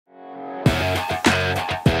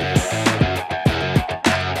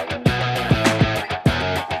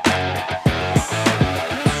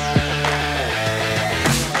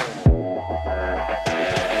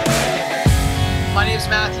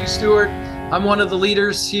Stewart. I'm one of the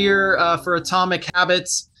leaders here for Atomic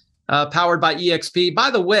Habits, powered by EXP.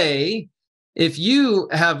 By the way, if you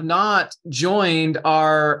have not joined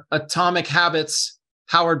our Atomic Habits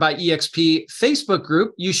powered by EXP Facebook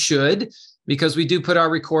group, you should, because we do put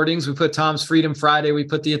our recordings. We put Tom's Freedom Friday. We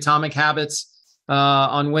put the Atomic Habits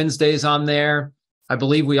on Wednesdays on there. I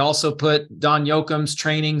believe we also put Don Yoakum's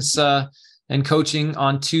trainings and coaching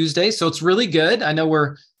on Tuesday. So it's really good. I know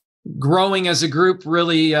we're growing as a group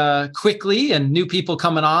really quickly, and new people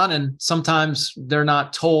coming on, and sometimes they're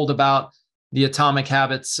not told about the Atomic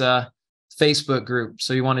Habits Facebook group.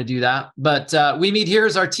 So you want to do that. But we meet here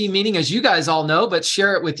as our team meeting, as you guys all know, but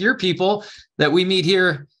share it with your people that we meet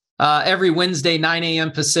here every Wednesday, 9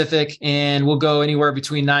 a.m. Pacific, and we'll go anywhere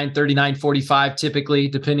between 9:30, 9:45, typically,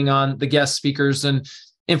 depending on the guest speakers and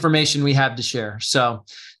information we have to share. So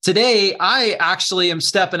today, I actually am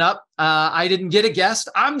stepping up. I didn't get a guest.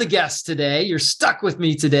 I'm the guest today. You're stuck with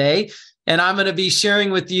me today. And I'm going to be sharing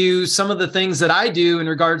with you some of the things that I do in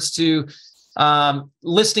regards to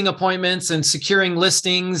listing appointments and securing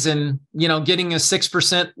listings, and, you know, getting a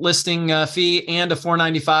 6% listing fee and a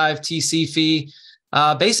 $4.95 TC fee.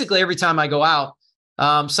 Basically, every time I go out.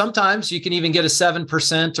 Sometimes you can even get a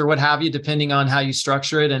 7% or what have you, depending on how you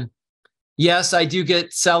structure it. And yes, I do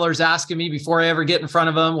get sellers asking me before I ever get in front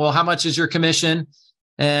of them, well, how much is your commission?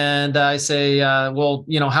 And I say, well,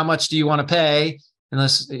 you know, how much do you want to pay?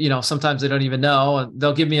 Unless, you know, sometimes they don't even know. And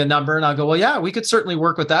they'll give me a number and I'll go, well, yeah, we could certainly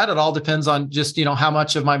work with that. It all depends on just, you know, how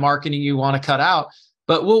much of my marketing you want to cut out.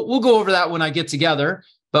 But we'll go over that when I get together.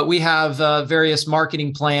 But we have various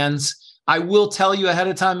marketing plans. I will tell you ahead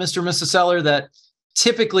of time, Mr. and Mrs. Seller, that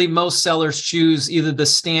typically most sellers choose either the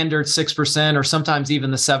standard 6% or sometimes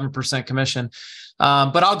even the 7% commission.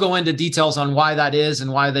 But I'll go into details on why that is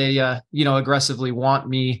and why they, you know, aggressively want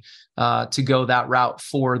me to go that route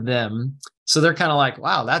for them. So they're kind of like,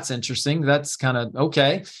 wow, that's interesting. That's kind of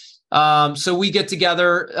okay. So we get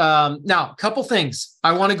together. Now, a couple things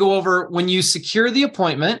I want to go over when you secure the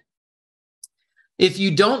appointment. If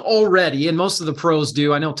you don't already, and most of the pros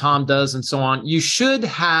do, I know Tom does and so on, you should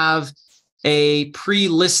have a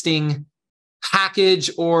pre-listing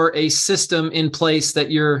package or a system in place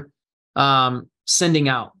that you're sending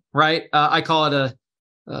out, right? I call it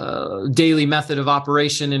a daily method of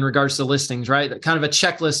operation in regards to listings, right? Kind of a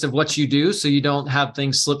checklist of what you do so you don't have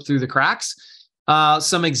things slip through the cracks.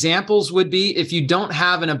 Some examples would be if you don't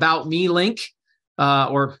have an About Me link,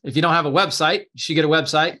 or if you don't have a website, you should get a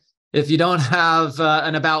website. If you don't have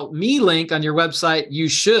an About Me link on your website, you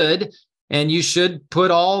should. And you should put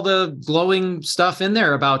all the glowing stuff in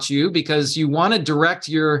there about you, because you want to direct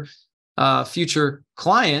your future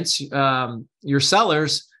clients, your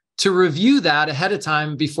sellers, to review that ahead of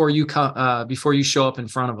time before you show up in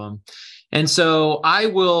front of them. And so I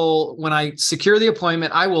will, when I secure the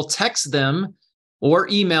appointment, I will text them or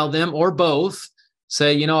email them or both,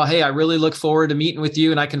 say, you know, hey, I really look forward to meeting with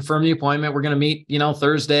you, and I confirm the appointment. We're going to meet, you know,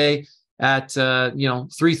 Thursday at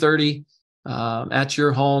 3:30 at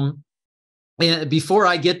your home. And before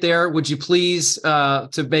I get there, would you please,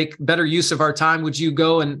 to make better use of our time, would you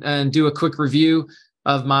go and do a quick review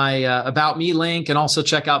of my About Me link, and also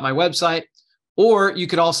check out my website? Or you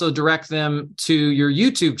could also direct them to your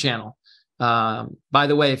YouTube channel. By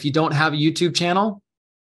the way, if you don't have a YouTube channel,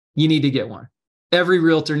 you need to get one. Every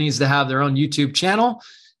realtor needs to have their own YouTube channel.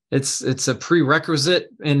 It's a prerequisite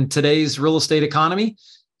in today's real estate economy.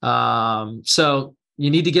 So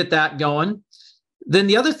you need to get that going. Then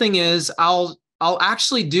the other thing is I'll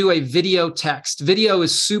actually do a video text. Video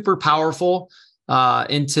is super powerful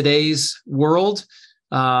in today's world.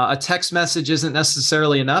 A text message isn't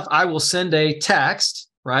necessarily enough. I will send a text,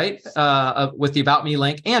 right, with the About Me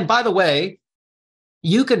link. And by the way,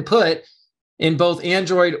 you can put in both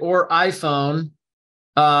Android or iPhone,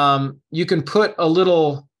 you can put a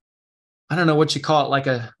little, I don't know what you call it,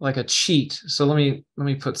 like a cheat. So let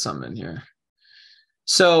me put something in here.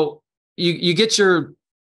 So you get your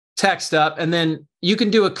text up, and then you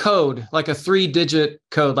can do a code, like a 3-digit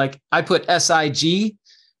code. Like I put SIG,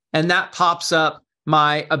 and that pops up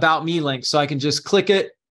my About Me link. So I can just click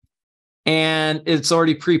it, and it's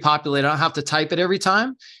already pre-populated. I don't have to type it every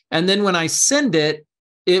time. And then when I send it,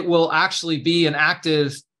 it will actually be an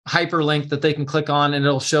active hyperlink that they can click on, and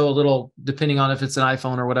it'll show a little, depending on if it's an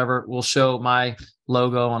iPhone or whatever, it will show my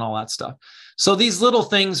logo and all that stuff. So these little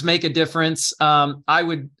things make a difference. I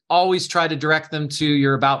would always try to direct them to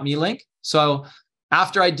your About Me link. So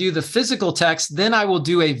after I do the physical text, then I will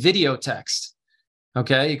do a video text.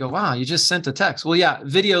 Okay, you go, wow, you just sent a text. Well, yeah,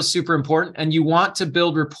 video is super important, and you want to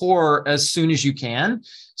build rapport as soon as you can.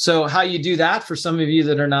 So how you do that, for some of you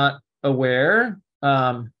that are not aware,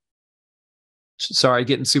 Sorry,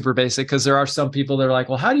 getting super basic, because there are some people that are like,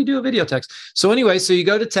 well, how do you do a video text? So anyway, so you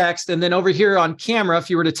go to text, and then over here on camera, if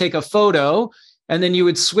you were to take a photo, and then you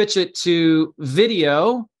would switch it to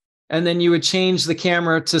video, and then you would change the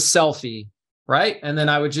camera to selfie, right? And then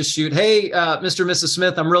I would just shoot, hey, Mr. and Mrs.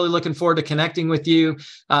 Smith, I'm really looking forward to connecting with you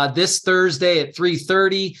this Thursday at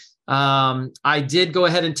 3:30. I did go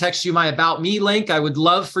ahead and text you my About Me link. I would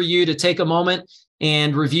love for you to take a moment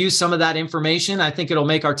and review some of that information. I think it'll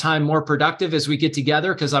make our time more productive as we get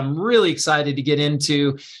together, because I'm really excited to get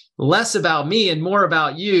into less about me and more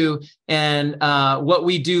about you and what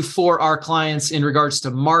we do for our clients in regards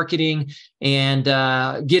to marketing and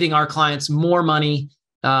getting our clients more money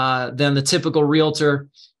than the typical realtor,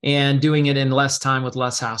 and doing it in less time with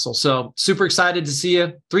less hassle. So super excited to see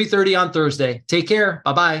you 3:30 on Thursday. Take care.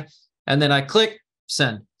 Bye-bye. And then I click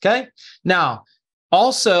send. Okay. Now,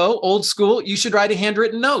 also, old school, you should write a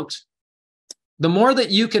handwritten note. The more that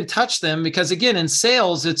you can touch them, because again, in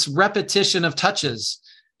sales, it's repetition of touches.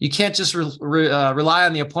 You can't just rely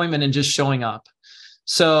on the appointment and just showing up.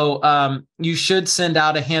 So you should send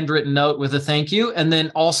out a handwritten note with a thank you. And then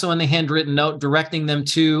also in the handwritten note, directing them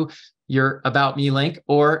to your About Me link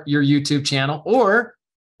or your YouTube channel, or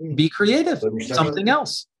be creative, something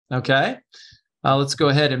else. Okay. Let's go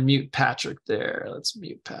ahead and mute Patrick there. Let's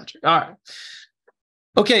mute Patrick. All right.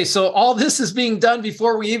 Okay, so all this is being done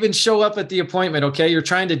before we even show up at the appointment, okay? You're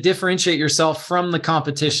trying to differentiate yourself from the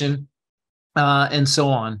competition and so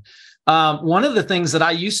on. One of the things that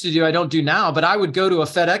I used to do, I don't do now, but I would go to a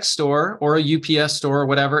FedEx store or a UPS store or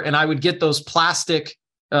whatever, and I would get those plastic,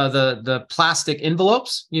 the plastic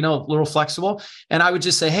envelopes, you know, little flexible, and I would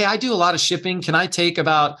just say, hey, I do a lot of shipping. Can I take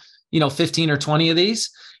about, 15 or 20 of these?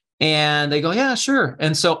 And they go, yeah, sure.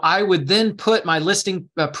 And so I would then put my listing,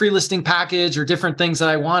 pre-listing package or different things that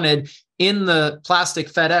I wanted in the plastic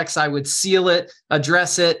FedEx. I would seal it,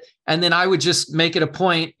 address it, and then I would just make it a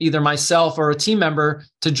point, either myself or a team member,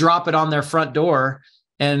 to drop it on their front door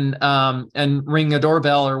and ring a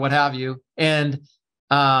doorbell or what have you. And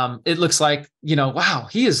it looks like, wow,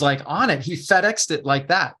 he is like on it. He FedExed it like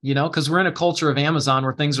that, because we're in a culture of Amazon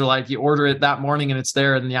where things are like you order it that morning and it's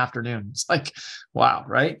there in the afternoon. It's like, wow,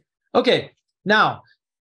 right? Okay, now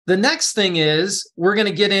the next thing is we're going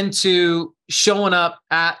to get into showing up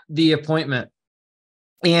at the appointment.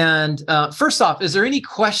 And first off, is there any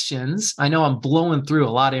questions? I know I'm blowing through a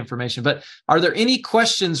lot of information, but are there any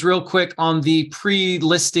questions real quick on the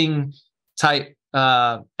pre-listing type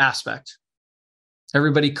aspect?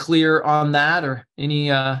 Everybody clear on that, or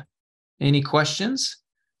any questions?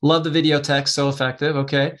 Love the video text, so effective.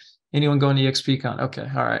 Okay. Anyone going to EXPCon? Okay.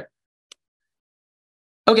 All right.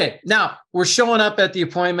 Okay, now we're showing up at the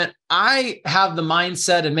appointment. I have the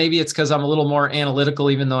mindset, and maybe it's because I'm a little more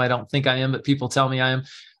analytical, even though I don't think I am, but people tell me I am.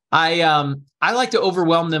 I like to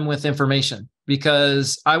overwhelm them with information,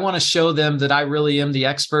 because I want to show them that I really am the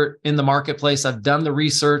expert in the marketplace. I've done the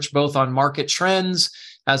research both on market trends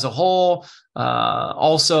as a whole,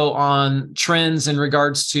 also on trends in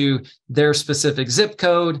regards to their specific zip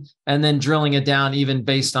code, and then drilling it down even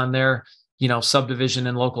based on their, subdivision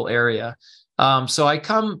and local area. So I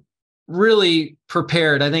come really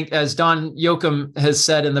prepared. I think, as Don Yoakum has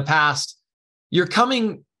said in the past, you're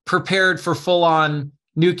coming prepared for full-on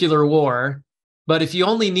nuclear war. But if you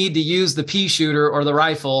only need to use the pea shooter or the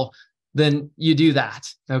rifle, then you do that.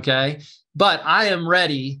 Okay. But I am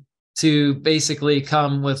ready to basically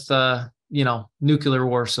come with, nuclear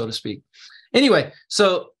war, so to speak. Anyway,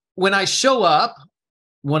 so when I show up,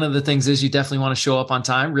 one of the things is you definitely want to show up on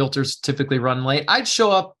time. Realtors typically run late. I'd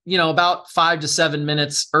show up, about 5 to 7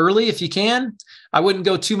 minutes early if you can. I wouldn't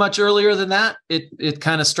go too much earlier than that. It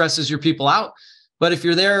kind of stresses your people out. But if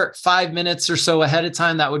you're there 5 minutes or so ahead of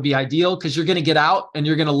time, that would be ideal, because you're going to get out and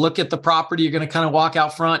you're going to look at the property. You're going to kind of walk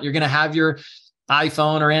out front. You're going to have your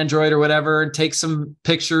iPhone or Android or whatever and take some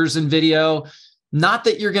pictures and video. Not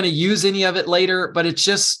that you're going to use any of it later, but it's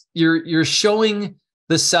just you're showing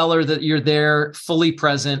the seller that you're there fully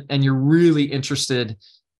present and you're really interested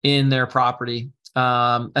in their property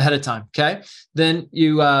ahead of time. Okay. Then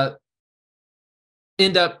you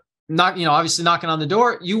end up obviously knocking on the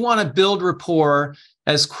door. You want to build rapport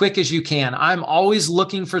as quick as you can. I'm always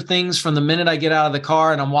looking for things from the minute I get out of the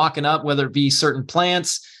car and I'm walking up, whether it be certain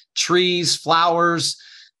plants, trees, flowers,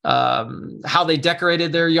 how they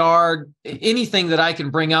decorated their yard, anything that I can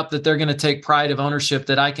bring up that they're going to take pride of ownership,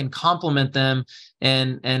 that I can compliment them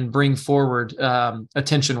and bring forward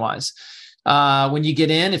attention wise. When you get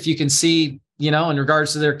in, if you can see, in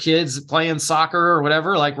regards to their kids playing soccer or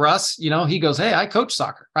whatever, like Russ, he goes, hey, I coach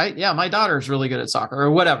soccer, right? Yeah, my daughter's really good at soccer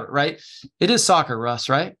or whatever, right? It is soccer, Russ,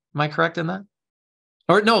 right? Am I correct in that?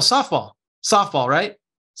 Or no, softball, right?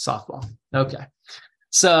 Softball. Okay.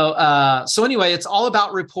 So anyway, it's all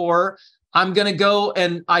about rapport. I'm going to go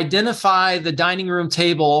and identify the dining room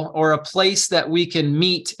table or a place that we can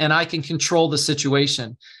meet and I can control the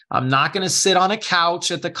situation. I'm not going to sit on a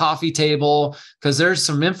couch at the coffee table because there's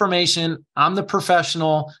some information. I'm the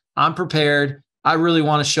professional. I'm prepared. I really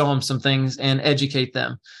want to show them some things and educate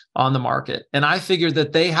them on the market. And I figured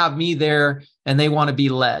that they have me there and they want to be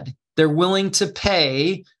led. They're willing to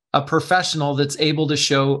pay a professional that's able to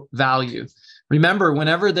show value. Remember,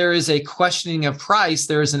 whenever there is a questioning of price,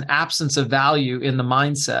 there is an absence of value in the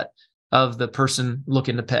mindset of the person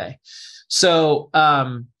looking to pay. So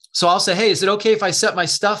I'll say, hey, is it okay if I set my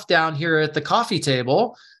stuff down here at the coffee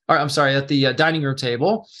table? Or I'm sorry, at the dining room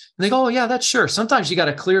table? And they go, oh yeah, that's sure. Sometimes you got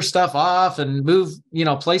to clear stuff off and move,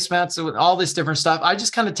 placemats and all this different stuff. I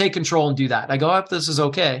just kind of take control and do that. I go, this is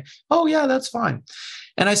okay. Oh yeah, that's fine.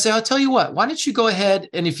 And I say, I'll tell you what, why don't you go ahead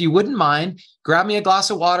and if you wouldn't mind, grab me a glass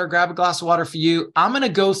of water, grab a glass of water for you. I'm going to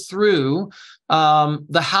go through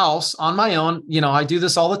the house on my own. I do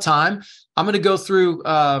this all the time. I'm going to go through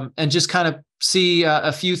and just kind of see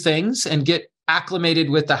a few things and get acclimated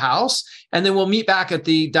with the house. And then we'll meet back at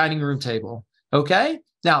the dining room table. Okay.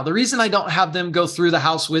 Now, the reason I don't have them go through the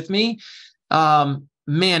house with me,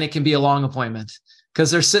 it can be a long appointment. Because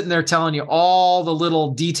they're sitting there telling you all the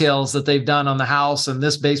little details that they've done on the house and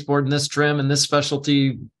this baseboard and this trim and this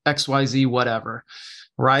specialty XYZ, whatever.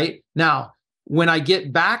 Right now, when I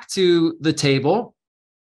get back to the table,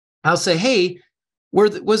 I'll say, hey,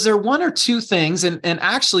 was there one or two things? And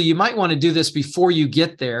actually, you might want to do this before you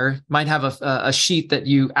get there. Might have a sheet that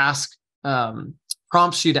you ask,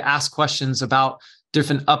 prompts you to ask questions about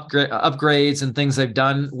different upgrades and things they've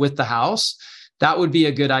done with the house. That would be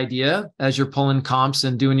a good idea as you're pulling comps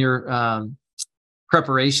and doing your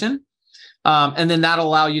preparation. And then that'll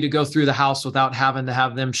allow you to go through the house without having to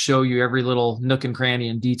have them show you every little nook and cranny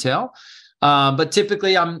in detail. But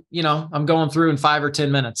typically I'm going through in 5 or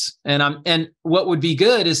 10 minutes. And what would be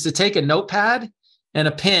good is to take a notepad and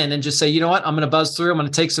a pen and just say, you know what, I'm going to buzz through. I'm going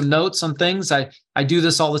to take some notes on things. I do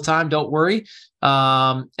this all the time. Don't worry.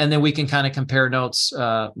 And then we can kind of compare notes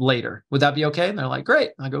later. Would that be okay? And they're like,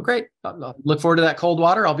 great. I go, great. I'll look forward to that cold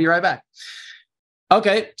water. I'll be right back.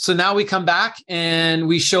 Okay. So now we come back and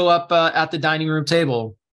we show up at the dining room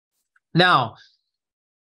table. Now,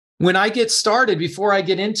 when I get started, before I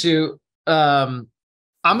get into, I'm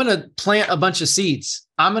going to plant a bunch of seeds.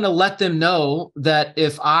 I'm going to let them know that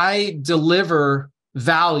if I deliver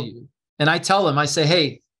value and I tell them, I say,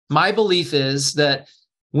 hey, my belief is that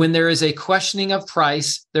when there is a questioning of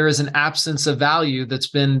price, there is an absence of value that's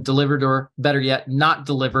been delivered, or better yet, not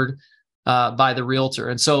delivered by the realtor.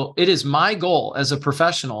 And so it is my goal as a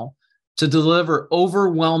professional to deliver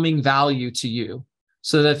overwhelming value to you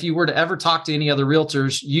so that if you were to ever talk to any other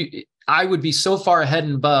realtors, I would be so far ahead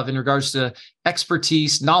and above in regards to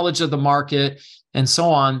expertise, knowledge of the market, and so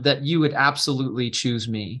on, that you would absolutely choose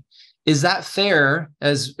me. Is that fair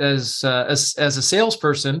as a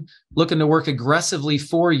salesperson looking to work aggressively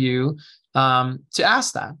for you to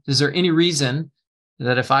ask that? Is there any reason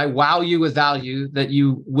that if I wow you with value that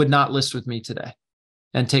you would not list with me today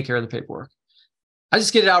and take care of the paperwork? I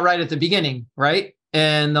just get it out right at the beginning, right?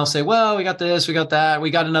 And they'll say, well, we got this, we got that. We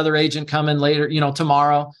got another agent coming later,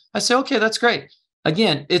 tomorrow. I say, okay, that's great.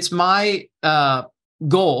 Again, it's my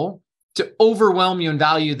goal to overwhelm you in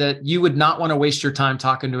value that you would not want to waste your time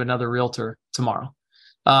talking to another realtor tomorrow.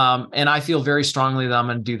 And I feel very strongly that I'm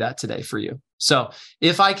going to do that today for you. So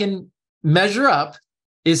if I can measure up,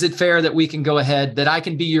 is it fair that we can go ahead, that I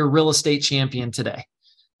can be your real estate champion today?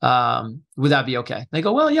 Would that be okay? They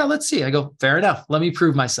go, well, yeah, let's see. I go, fair enough. Let me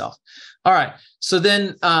prove myself. All right. So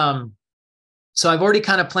then, so I've already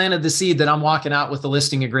kind of planted the seed that I'm walking out with the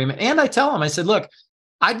listing agreement. And I tell them, I said, look,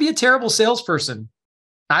 I'd be a terrible salesperson.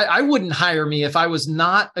 I wouldn't hire me if I was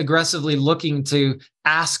not aggressively looking to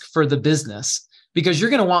ask for the business, because you're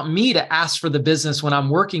going to want me to ask for the business when I'm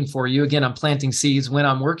working for you. Again, I'm planting seeds when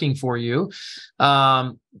I'm working for you.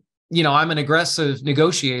 I'm an aggressive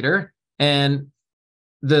negotiator, and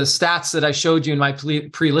the stats that I showed you in my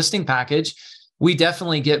pre-listing package, we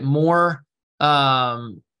definitely get more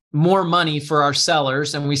money for our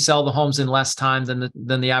sellers, and we sell the homes in less time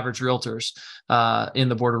than the average realtors in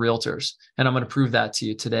the board of realtors. And I'm going to prove that to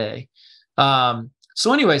you today.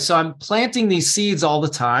 So anyway, so I'm planting these seeds all the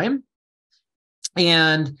time.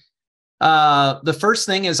 And the first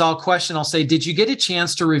thing is I'll say, did you get a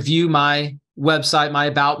chance to review my website, my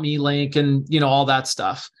About Me link, and all that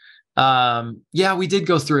stuff? Yeah, we did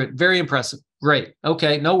go through it. Very impressive. Great.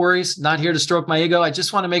 Okay. No worries. Not here to stroke my ego. I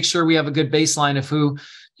just want to make sure we have a good baseline of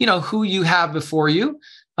who you have before you.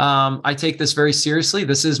 I take this very seriously.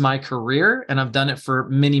 This is my career, and I've done it for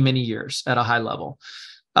many, many years at a high level.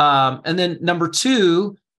 And then number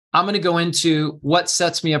two, I'm going to go into what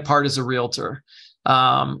sets me apart as a realtor.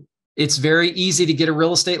 It's very easy to get a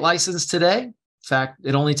real estate license today. In fact,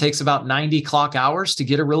 it only takes about 90 clock hours to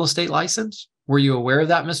get a real estate license. Were you aware of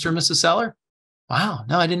that, Mr. and Mrs. Seller? Wow,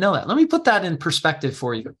 no, I didn't know that. Let me put that in perspective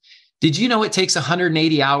for you. Did you know it takes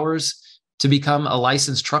 180 hours to become a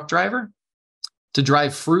licensed truck driver, to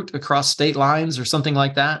drive fruit across state lines or something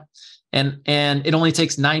like that? And it only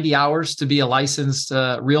takes 90 hours to be a licensed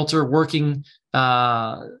realtor working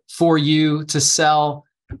for you to sell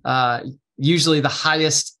usually the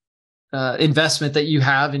highest investment that you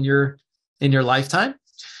have in your lifetime.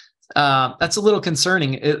 That's a little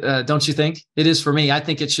concerning, don't you think? It is for me. I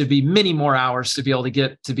think it should be many more hours to be able to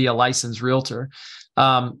get to be a licensed realtor.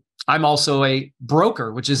 I'm also a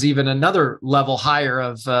broker, which is even another level higher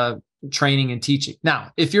of training and teaching.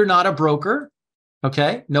 Now, if you're not a broker,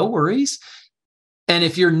 okay, no worries. And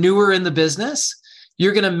if you're newer in the business,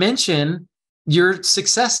 you're going to mention your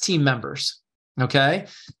success team members. Okay.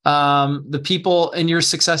 The people in your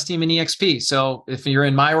success team in EXP. So if you're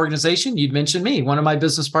in my organization, you'd mention me. One of my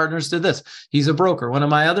business partners did this. He's a broker. One of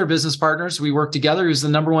my other business partners, we worked together. He was the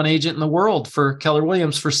 #1 agent in the world for Keller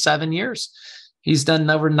Williams for 7 years. He's done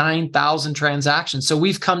over 9,000 transactions. So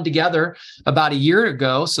we've come together about a year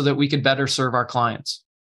ago so that we could better serve our clients.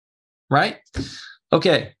 Right?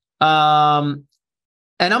 Okay.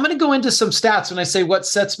 And I'm going to go into some stats when I say what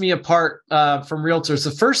sets me apart from realtors.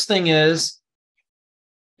 The first thing is,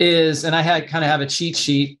 and I kind of have a cheat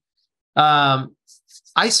sheet.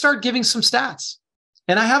 I start giving some stats,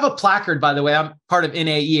 and I have a placard, by the way. I'm part of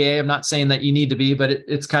NAEA. I'm not saying that you need to be, but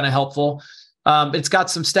it's kind of helpful. It's got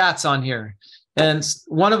some stats on here. And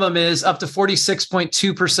one of them is up to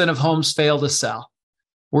 46.2% of homes fail to sell.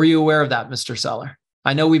 Were you aware of that, Mr. Seller?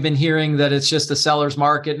 I know we've been hearing that it's just a seller's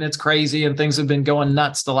market and it's crazy and things have been going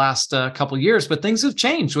nuts the last couple of years, but things have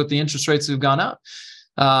changed with the interest rates that have gone up.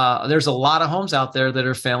 There's a lot of homes out there that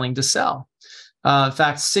are failing to sell. In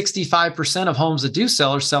fact, 65% of homes that do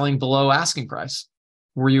sell are selling below asking price.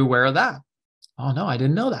 Were you aware of that? Oh, no, I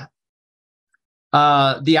didn't know that.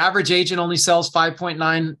 The average agent only sells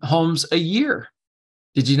 5.9 homes a year.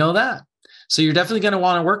 Did you know that? So you're definitely going to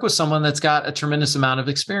want to work with someone that's got a tremendous amount of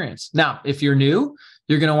experience. Now, if you're new,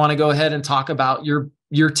 you're going to want to go ahead and talk about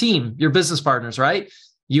your team, your business partners, right?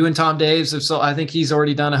 You and Tom Daves have I think he's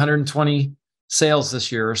already done 120 sales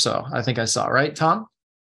this year or so. I think I saw, right, Tom?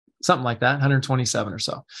 Something like that, 127 or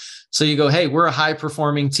so. So you go, hey, we're a high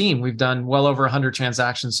performing team. We've done well over 100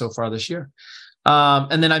 transactions so far this year.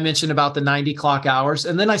 And then I mentioned about the 90 clock hours.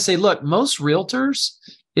 And then I say, look, most realtors,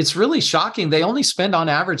 it's really shocking. They only spend on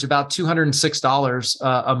average about $206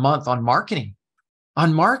 a month on marketing.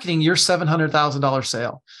 On marketing, your $700,000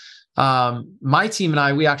 sale. My team and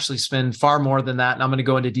I, we actually spend far more than that. And I'm going to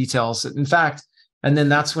go into details. In fact, and then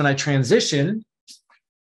that's when I transition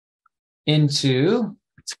into,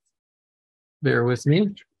 bear with me.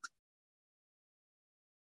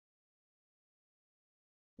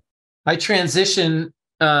 I transition,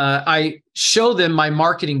 I show them my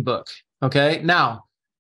marketing book. Okay. Now,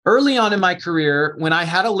 early on in my career, when I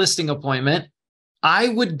had a listing appointment,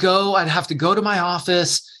 I'd have to go to my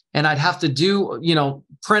office and I'd have to do,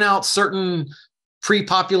 print out certain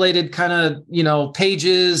pre-populated kind of,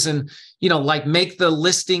 pages and, like make the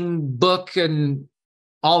listing book and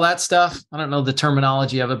all that stuff. I don't know the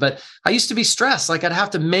terminology of it, but I used to be stressed. Like I'd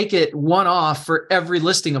have to make it one off for every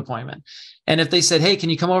listing appointment. And if they said, hey,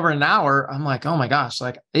 can you come over in an hour? I'm like, oh my gosh,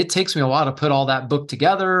 like it takes me a while to put all that book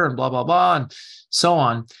together and blah, blah, blah, and so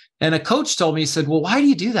on. And a coach told me, he said, well, why do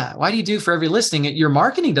you do that? Why do you do for every listing? Your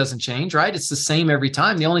marketing doesn't change, right? It's the same every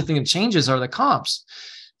time. The only thing that changes are the comps.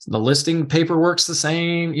 The listing paperwork's the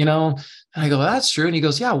same, And I go, well, that's true. And he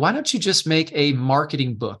goes, yeah, why don't you just make a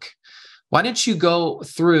marketing book? Why don't you go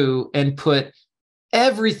through and put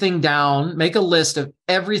everything down, make a list of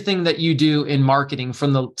everything that you do in marketing,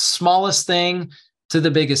 from the smallest thing to the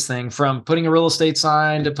biggest thing, from putting a real estate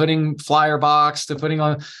sign to putting flyer box to putting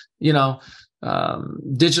on,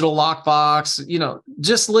 digital lockbox,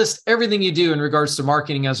 just list everything you do in regards to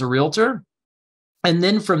marketing as a realtor. And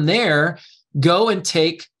then from there, go and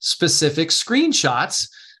take specific screenshots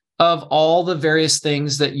of all the various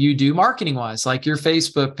things that you do marketing wise, like your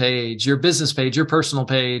Facebook page, your business page, your personal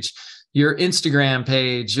page, your Instagram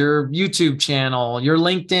page, your YouTube channel, your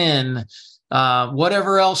LinkedIn,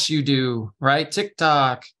 whatever else you do, right?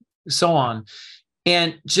 TikTok, so on.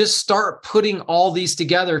 And just start putting all these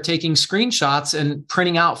together, taking screenshots and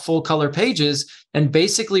printing out full color pages. And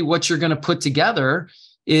basically what you're going to put together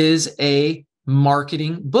is a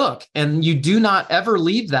marketing book. And you do not ever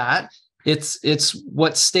leave that. It's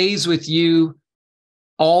what stays with you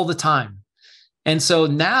all the time. And so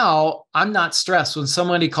now I'm not stressed when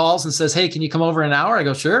somebody calls and says, hey, can you come over in an hour? I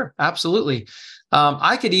go, sure, absolutely.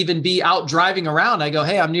 I could even be out driving around. I go,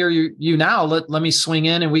 hey, I'm near you now. Let me swing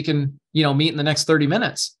in and we can, meet in the next 30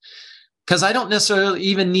 minutes. Because I don't necessarily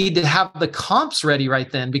even need to have the comps ready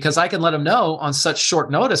right then, because I can let them know on such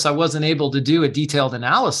short notice I wasn't able to do a detailed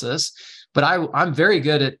analysis, but I'm very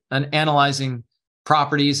good at analyzing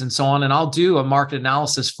properties and so on. And I'll do a market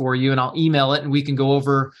analysis for you and I'll email it and we can go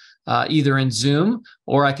over either in Zoom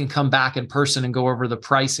or I can come back in person and go over the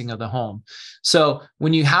pricing of the home. So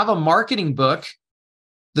when you have a marketing book,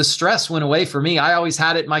 the stress went away for me. I always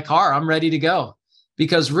had it in my car. I'm ready to go,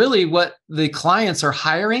 because really what the clients are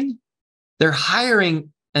hiring, they're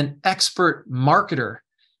hiring an expert marketer.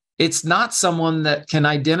 It's not someone that can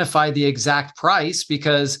identify the exact price,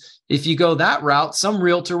 because if you go that route, some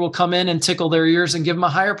realtor will come in and tickle their ears and give them a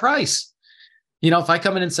higher price. If I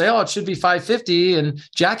come in and say, oh, it should be $550, and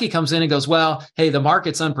Jackie comes in and goes, well, hey, the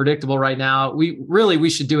market's unpredictable right now. We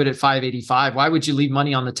should do it at $585. Why would you leave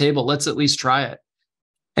money on the table? Let's at least try it.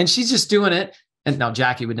 And she's just doing it. And now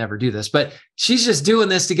Jackie would never do this, but she's just doing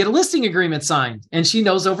this to get a listing agreement signed. And she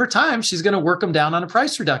knows over time, she's going to work them down on a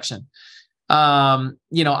price reduction. I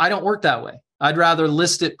don't work that way. I'd rather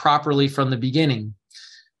list it properly from the beginning.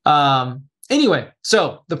 Anyway,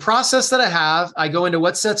 so the process that I have, I go into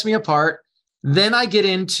what sets me apart. Then I get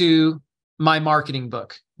into my marketing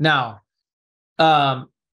book. Now, I'm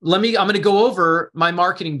going to go over my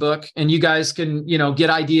marketing book and you guys can, get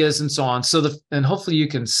ideas and so on. And hopefully you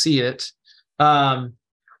can see it.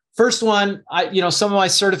 First one, some of my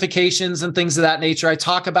certifications and things of that nature. I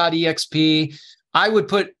talk about EXP. I would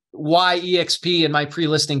put why EXP in my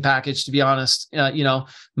pre-listing package, to be honest.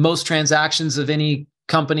 Most transactions of any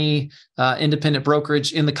company, independent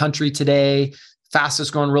brokerage in the country today,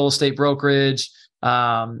 fastest growing real estate brokerage,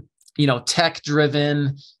 tech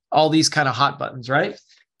driven, all these kind of hot buttons, right?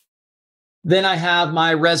 Then I have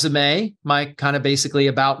my resume, my kind of basically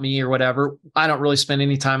about me or whatever. I don't really spend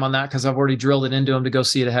any time on that because I've already drilled it into them to go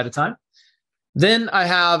see it ahead of time. Then I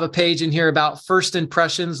have a page in here about first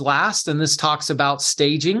impressions last, and this talks about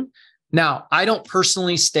staging. Now, I don't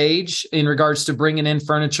personally stage in regards to bringing in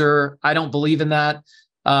furniture. I don't believe in that.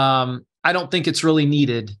 I don't think it's really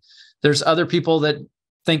needed. There's other people that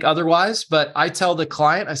think otherwise, but I tell the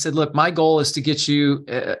client, I said, look, my goal is to get you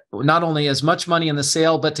not only as much money in the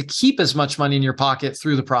sale, but to keep as much money in your pocket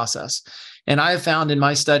through the process. And I have found in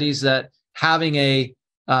my studies that having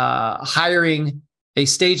hiring a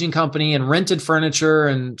staging company and rented furniture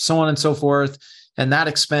and so on and so forth, and that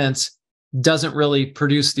expense doesn't really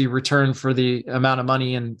produce the return for the amount of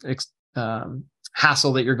money and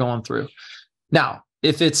hassle that you're going through. Now,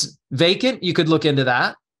 if it's vacant, you could look into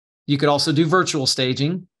that. You could also do virtual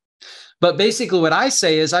staging. But basically what I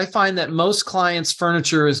say is I find that most clients'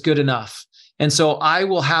 furniture is good enough. And so I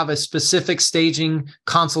will have a specific staging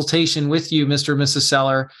consultation with you, Mr. and Mrs.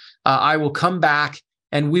 Seller. I will come back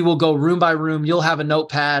and we will go room by room. You'll have a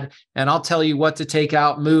notepad and I'll tell you what to take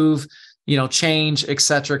out, move, change, et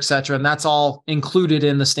cetera, et cetera. And that's all included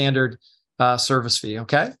in the standard service fee.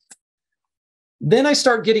 Okay. Then I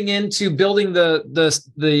start getting into building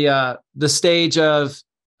the stage of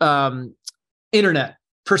internet,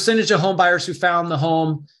 percentage of home buyers who found the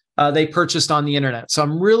home they purchased on the internet. So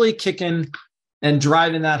I'm really kicking and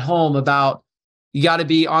driving that home about you got to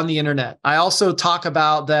be on the internet. I also talk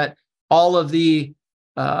about that all of the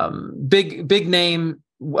big name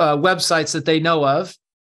websites that they know of,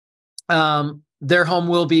 their home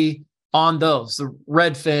will be on those, the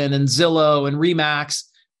Redfin and Zillow and Remax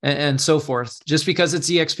and so forth. Just because it's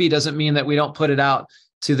EXP doesn't mean that we don't put it out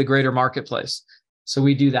to the greater marketplace. So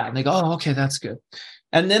we do that. And they go, oh, okay, that's good.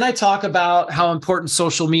 And then I talk about how important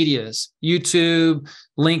social media is, YouTube,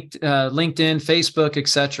 LinkedIn, Facebook, et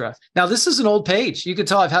cetera. Now, this is an old page. You can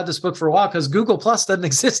tell I've had this book for a while because Google Plus doesn't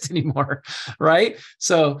exist anymore, right?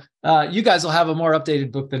 So you guys will have a more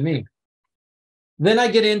updated book than me. Then I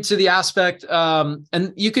get into the aspect,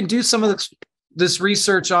 and you can do some of this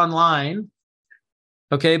research online,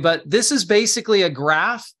 okay? But this is basically a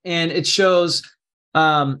graph, and it shows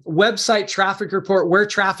website traffic report, where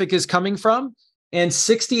traffic is coming from. And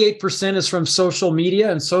 68% is from social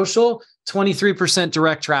media and social, 23%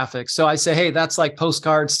 direct traffic. So I say, hey, that's like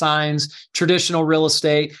postcards, signs, traditional real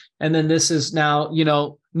estate. And then this is now,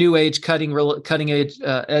 new age, cutting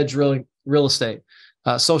edge real estate,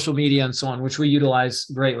 social media and so on, which we utilize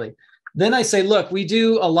greatly. Then I say, look, we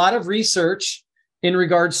do a lot of research in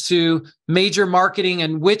regards to major marketing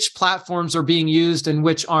and which platforms are being used and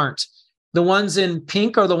which aren't. The ones in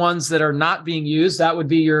pink are the ones that are not being used. That would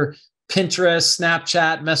be your Pinterest,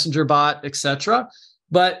 Snapchat, Messenger bot, etc.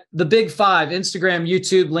 But the big five: Instagram,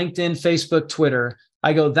 YouTube, LinkedIn, Facebook, Twitter.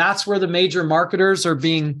 I go, that's where the major marketers are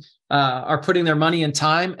putting their money and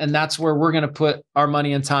time, and that's where we're going to put our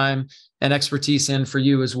money and time and expertise in for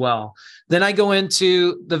you as well. Then I go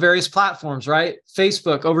into the various platforms, right?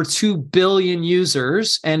 Facebook, over 2 billion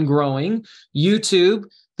users and growing. YouTube,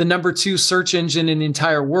 the number 2 search engine in the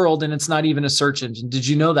entire world, and it's not even a search engine. Did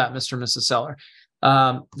you know that, Mr. and Mrs. Seller?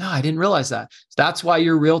 No, I didn't realize that. That's why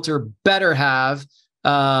your realtor better have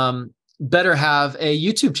a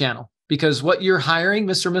YouTube channel, because what you're hiring,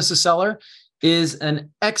 Mr. and Mrs. Seller, is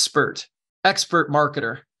an expert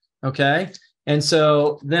marketer. Okay. And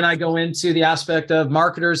so then I go into the aspect of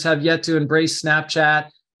marketers have yet to embrace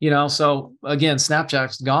Snapchat. So again,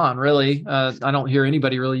 Snapchat's gone, really. I don't hear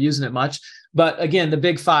anybody really using it much. But again, the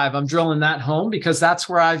big five, I'm drilling that home because that's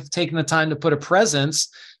where I've taken the time to put a presence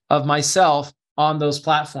of myself on those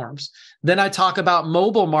platforms. Then I talk about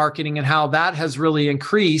mobile marketing and how that has really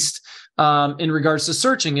increased in regards to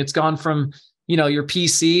searching. It's gone from, your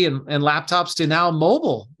PC and laptops to now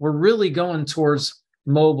mobile. We're really going towards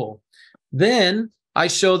mobile. Then I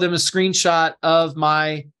show them a screenshot of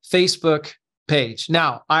my Facebook page.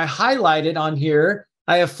 Now, I highlighted on here,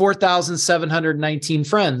 I have 4,719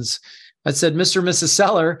 friends. I said, Mr. and Mrs.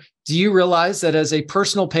 Seller, do you realize that as a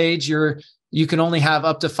personal page, you can only have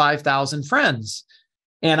up to 5,000 friends?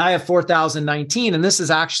 And I have 4,019, and this is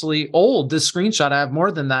actually old. This screenshot, I have more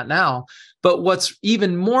than that now. But what's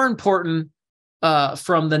even more important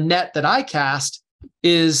from the net that I cast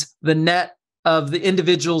is the net of the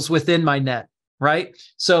individuals within my net, right?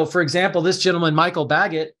 So for example, this gentleman, Michael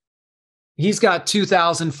Baggett, he's got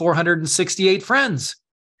 2,468 friends.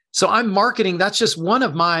 So I'm marketing, that's just one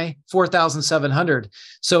of my 4,700.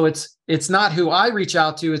 So it's not who I reach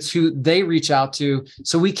out to, it's who they reach out to.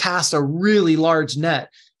 So we cast a really large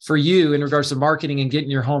net for you in regards to marketing and getting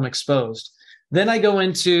your home exposed. Then I go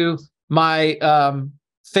into my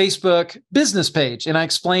Facebook business page and I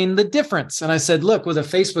explain the difference. And I said, look, with a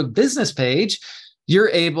Facebook business page,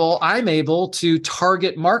 I'm able to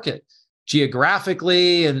target market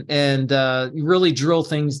geographically and really drill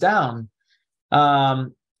things down.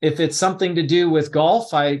 If it's something to do with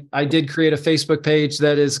golf, I did create a Facebook page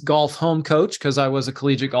that is Golf Home Coach because I was a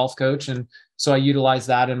collegiate golf coach. And so I utilize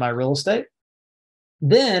that in my real estate.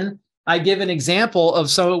 Then I give an example of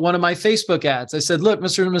one of my Facebook ads. I said, look,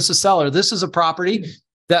 Mr. and Mrs. Seller, this is a property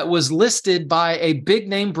that was listed by a big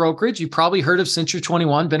name brokerage. You probably heard of Century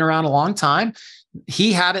 21, been around a long time.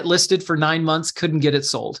 He had it listed for 9 months, couldn't get it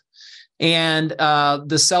sold. And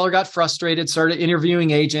the seller got frustrated, started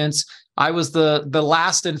interviewing agents. I was the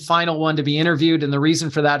last and final one to be interviewed. And the reason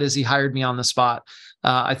for that is he hired me on the spot.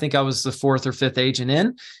 I think I was the 4th or 5th agent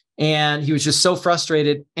in. And he was just so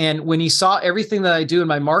frustrated. And when he saw everything that I do in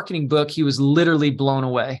my marketing book, he was literally blown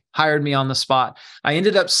away, hired me on the spot. I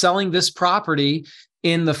ended up selling this property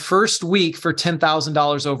in the first week for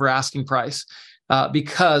 $10,000 over asking price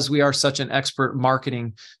because we are such an expert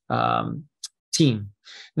marketing team.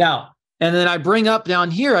 Now, and then I bring up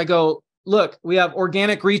down here, I go, look, we have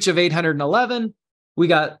organic reach of 811. We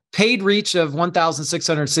got paid reach of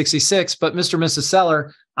 1,666. But Mr. and Mrs.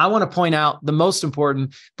 Seller, I want to point out the most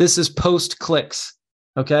important, this is post clicks.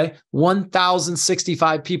 Okay.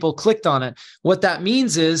 1,065 people clicked on it. What that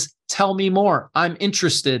means is tell me more. I'm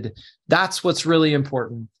interested. That's what's really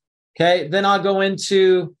important. Okay. Then I'll go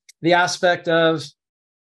into the aspect of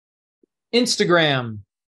Instagram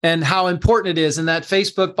and how important it is. And that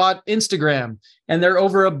Facebook bought Instagram and they're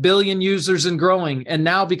over 1 billion users and growing. And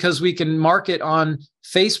now because we can market on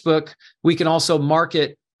Facebook, we can also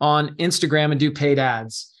market on Instagram and do paid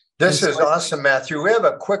ads. This is awesome, Matthew. We have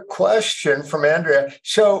a quick question from Andrea.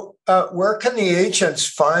 So where can the agents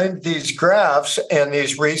find these graphs and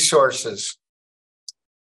these resources?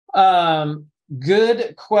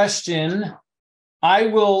 Good question. I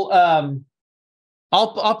will,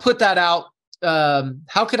 I'll put that out.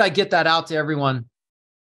 How could I get that out to everyone?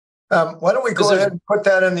 Why don't we go ahead and put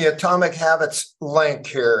that in the Atomic Habits link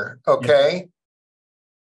here, okay? Yeah.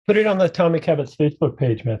 Put it on the Atomic Habits Facebook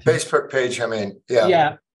page, Matthew. Facebook page, I mean, yeah.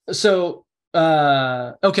 Yeah. So,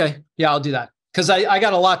 okay. Yeah, I'll do that because I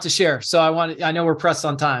got a lot to share. So I know we're pressed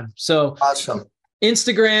on time. So awesome.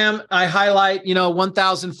 Instagram, I highlight,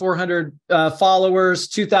 1,400 followers,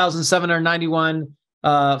 2,791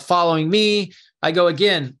 following me. I go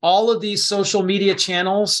again, all of these social media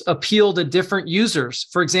channels appeal to different users.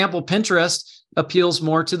 For example, Pinterest appeals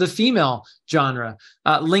more to the female genre.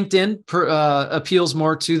 LinkedIn appeals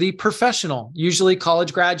more to the professional, usually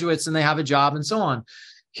college graduates and they have a job and so on.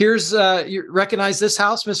 Here's, you recognize this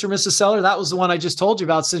house, Mr. and Mrs. Seller? That was the one I just told you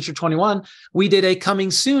about, since you're 21. We did a coming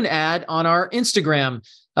soon ad on our Instagram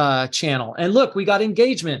channel. And look, we got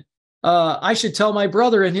engagement. I should tell my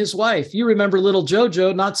brother and his wife. You remember little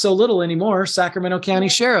Jojo, not so little anymore, Sacramento County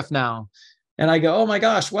Sheriff now. And I go, oh my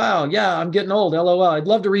gosh, wow, yeah, I'm getting old, LOL. I'd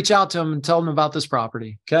love to reach out to him and tell him about this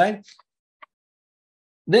property, okay?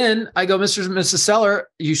 Then I go, Mr. and Mrs. Seller,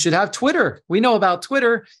 you should have Twitter. We know about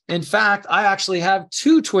Twitter. In fact, I actually have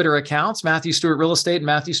 2 Twitter accounts, Matthew Stewart Real Estate and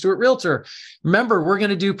Matthew Stewart Realtor. Remember, we're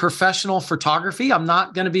going to do professional photography. I'm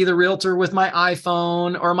not going to be the realtor with my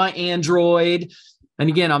iPhone or my Android. And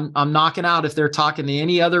again, I'm knocking out if they're talking to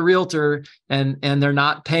any other realtor and they're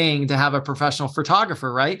not paying to have a professional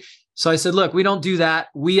photographer, right? So I said, look, we don't do that.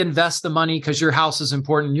 We invest the money because your house is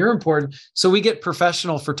important. You're important. So we get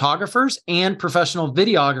professional photographers and professional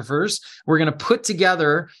videographers. We're going to put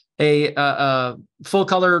together a full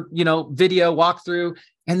color, video walkthrough.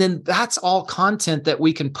 And then that's all content that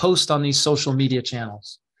we can post on these social media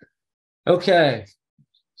channels. Okay.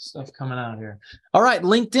 Stuff coming out here. All right,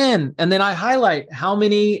 LinkedIn. And then I highlight how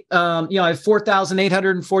many, I have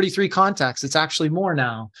 4,843 contacts. It's actually more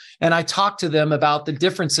now. And I talk to them about the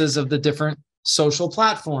differences of the different social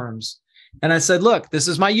platforms. And I said, look, this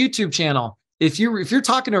is my YouTube channel. If you're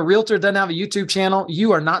talking to a realtor that doesn't have a YouTube channel,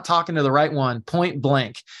 you are not talking to the right one, point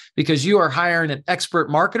blank, because you are hiring an expert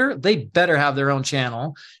marketer. They better have their own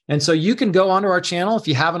channel. And so you can go onto our channel if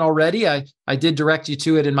you haven't already. I did direct you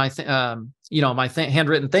to it in my my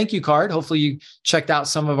handwritten thank you card. Hopefully you checked out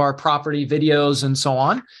some of our property videos and so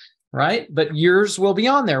on, right? But yours will be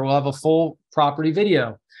on there. We'll have a full property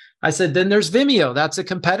video. I said, then there's Vimeo. That's a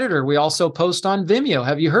competitor. We also post on Vimeo.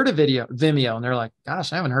 Have you heard of Vimeo? And they're like,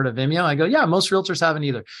 gosh, I haven't heard of Vimeo. I go, yeah, most realtors haven't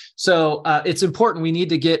either. So it's important. We need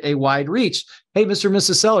to get a wide reach. Hey, Mr. and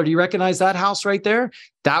Mrs. Seller, do you recognize that house right there?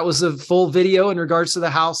 That was a full video in regards to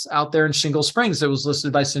the house out there in Shingle Springs that was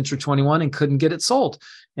listed by Century 21 and couldn't get it sold.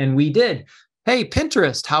 And we did. Hey,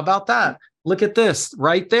 Pinterest, how about that? Look at this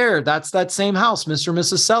right there. That's that same house, Mr. and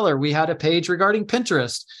Mrs. Seller. We had a page regarding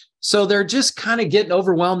Pinterest. So they're just kind of getting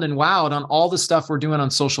overwhelmed and wowed on all the stuff we're doing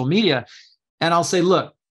on social media. And I'll say,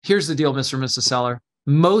 look, here's the deal, Mr. and Mrs. Seller.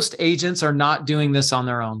 Most agents are not doing this on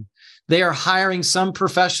their own. They are hiring some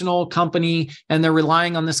professional company and they're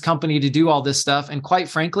relying on this company to do all this stuff. And quite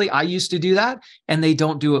frankly, I used to do that and they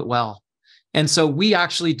don't do it well. And so we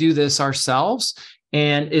actually do this ourselves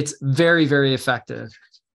and it's very, very effective.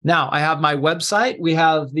 Now, I have my website. We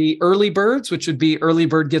have the early birds, which would be early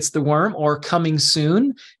bird gets the worm or coming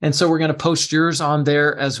soon. And so we're going to post yours on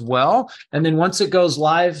there as well. And then once it goes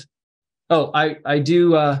live, I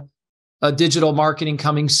do a digital marketing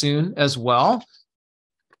coming soon as well.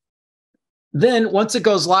 Then once it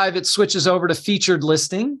goes live, it switches over to featured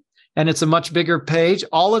listing and it's a much bigger page.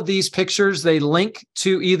 All of these pictures, they link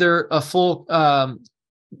to either a full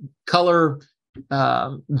color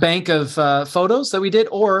bank of photos that we did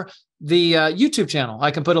or the YouTube channel.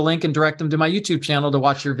 I can put a link and direct them to my YouTube channel to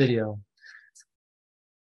watch your video.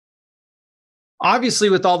 Obviously,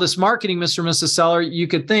 with all this marketing, Mr. and Mrs. Seller, you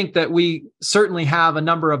could think that we certainly have a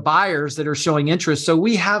number of buyers that are showing interest. So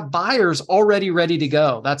we have buyers already ready to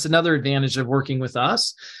go. That's another advantage of working with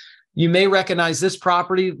us. You may recognize this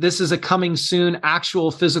property. This is a coming soon actual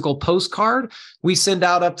physical postcard. We send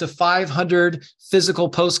out up to 500 physical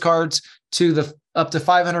postcards to up to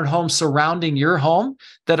 500 homes surrounding your home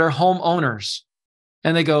that are homeowners.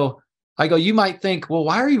 And I go, you might think, well,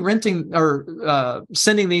 why are you renting or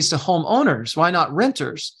sending these to homeowners? Why not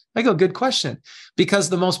renters? I go, good question. Because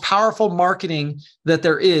the most powerful marketing that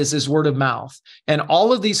there is word of mouth. And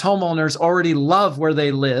all of these homeowners already love where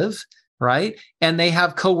they live, right? And they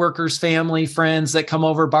have coworkers, family, friends that come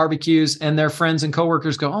over, barbecues, and their friends and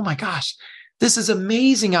coworkers go, oh my gosh, this is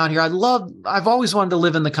amazing out here. I've always wanted to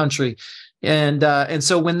live in the country. And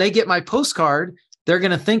so when they get my postcard, they're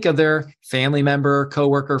going to think of their family member,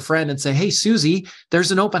 coworker, friend and say, hey, Susie,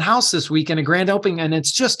 there's an open house this week and a grand opening, and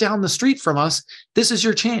it's just down the street from us. This is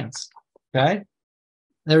your chance. Okay.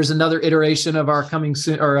 There's another iteration of our coming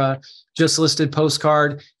soon or just listed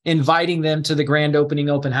postcard inviting them to the grand opening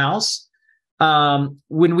open house.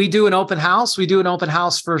 When we do an open house, we do an open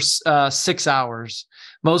house for 6 hours.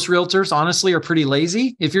 Most realtors, honestly, are pretty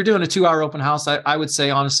lazy. If you're doing a 2-hour open house, I would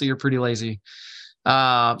say, honestly, you're pretty lazy.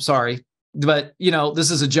 Sorry. But, this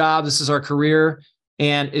is a job. This is our career.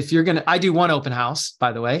 And if you're going to, I do one open house,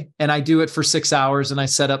 by the way, and I do it for 6 hours and I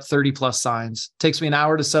set up 30 plus signs. Takes me an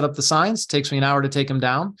hour to set up the signs. Takes me an hour to take them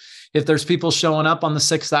down. If there's people showing up on the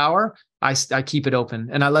 6th hour, I keep it open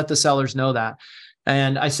and I let the sellers know that.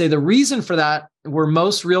 And I say the reason for that, where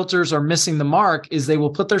most realtors are missing the mark, is they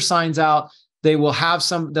will put their signs out They will have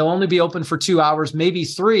they'll only be open for 2 hours, maybe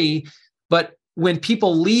 3. But when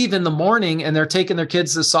people leave in the morning and they're taking their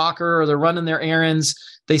kids to soccer or they're running their errands,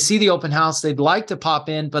 they see the open house, they'd like to pop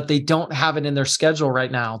in, but they don't have it in their schedule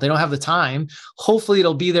right now. They don't have the time. Hopefully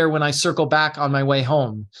it'll be there when I circle back on my way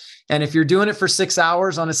home. And if you're doing it for 6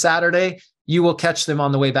 hours on a Saturday, you will catch them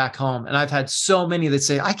on the way back home. And I've had so many that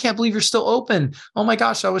say, I can't believe you're still open. Oh my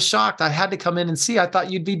gosh, I was shocked. I had to come in and see. I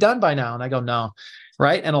thought you'd be done by now. And I go, no.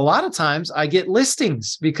 Right. And a lot of times I get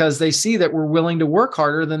listings because they see that we're willing to work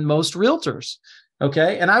harder than most realtors.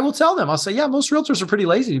 Okay. And I will tell them, I'll say, yeah, most realtors are pretty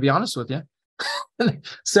lazy, to be honest with you.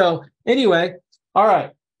 So anyway, all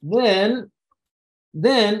right. Then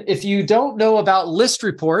if you don't know about list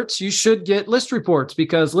reports, you should get list reports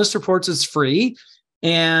because list reports is free.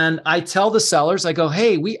 And I tell the sellers, I go,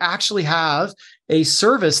 hey, we actually have a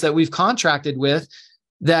service that we've contracted with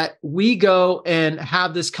that we go and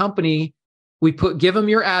have this company. We give them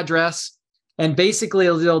your address and basically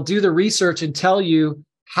they'll do the research and tell you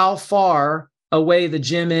how far away the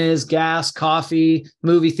gym is, gas, coffee,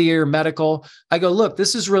 movie theater, medical. I go, look,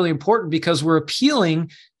 this is really important because we're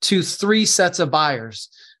appealing to 3 sets of buyers.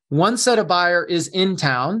 One set of buyer is in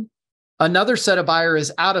town. Another set of buyer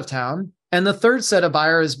is out of town. And the third set of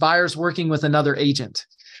buyer is buyers working with another agent.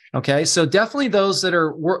 Okay. So definitely those that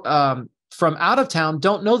are from out of town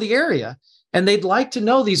don't know the area. And they'd like to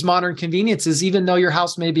know these modern conveniences, even though your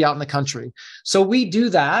house may be out in the country. So we do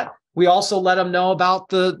that. We also let them know about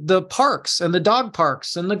the parks and the dog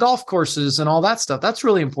parks and the golf courses and all that stuff. That's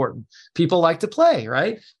really important. People like to play,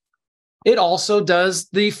 right? It also does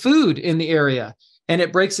the food in the area. And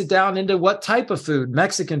it breaks it down into what type of food,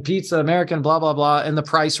 Mexican, pizza, American, blah, blah, blah, and the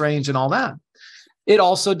price range and all that. It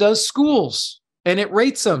also does schools and it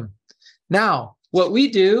rates them. Now, what we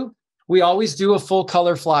do, we always do a full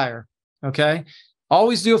color flyer. Okay.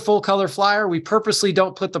 Always do a full color flyer. We purposely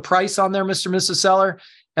don't put the price on there, Mr. and Mrs. Seller.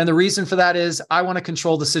 And the reason for that is I want to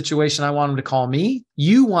control the situation. I want them to call me.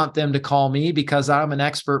 You want them to call me because I'm an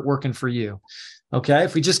expert working for you. Okay.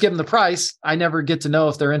 If we just give them the price, I never get to know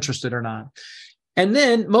if they're interested or not. And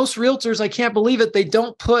then most realtors, I can't believe it, they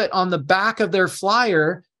don't put on the back of their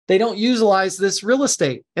flyer, they don't utilize this real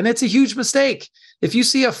estate. And it's a huge mistake. If you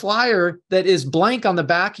see a flyer that is blank on the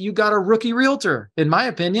back, you got a rookie realtor, in my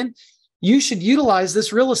opinion. You should utilize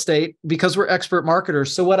this real estate because we're expert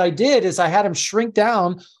marketers. So what I did is I had them shrink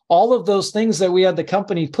down all of those things that we had the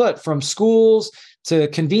company put, from schools to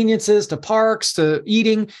conveniences to parks to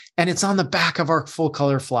eating, and it's on the back of our full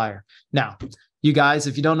color flyer. Now, you guys,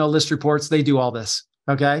 if you don't know list reports, they do all this.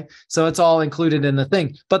 Okay. So it's all included in the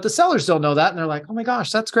thing, but the sellers don't know that. And they're like, oh my gosh,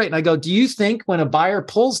 that's great. And I go, do you think when a buyer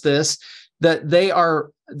pulls this, that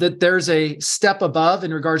there's a step above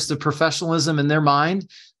in regards to professionalism in their mind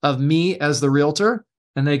of me as the realtor?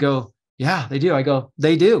 And they go, yeah, they do. I go,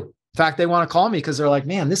 they do. In fact, they want to call me because they're like,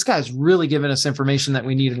 man, this guy's really giving us information that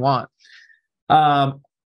we need and want.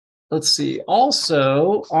 Let's see.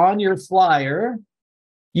 Also on your flyer,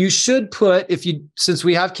 you should put, since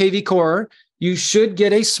we have KV Core, you should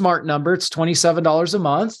get a smart number. It's $27 a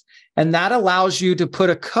month. And that allows you to put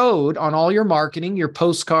a code on all your marketing, your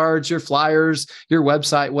postcards, your flyers, your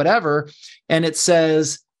website, whatever. And it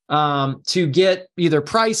says to get either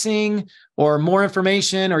pricing or more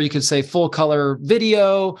information, or you could say full color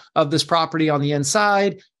video of this property on the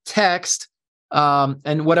inside, text,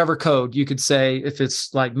 and whatever code you could say. If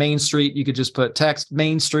it's like Main Street, you could just put text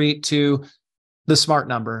Main Street to the smart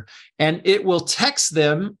number, and it will text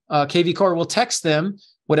them. KV Core will text them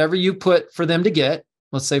whatever you put for them to get,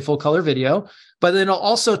 let's say full color video, but then it'll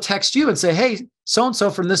also text you and say, hey, so-and-so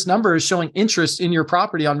from this number is showing interest in your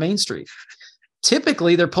property on Main Street.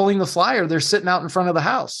 Typically they're pulling the flyer. They're sitting out in front of the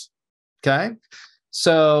house. Okay.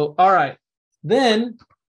 So, all right. Then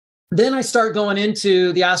I start going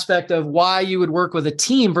into the aspect of why you would work with a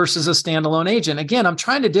team versus a standalone agent. Again, I'm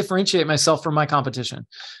trying to differentiate myself from my competition,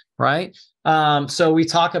 right? So we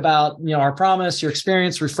talk about, our promise, your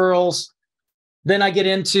experience, referrals. Then I get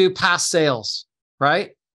into past sales,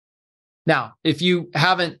 right? Now, if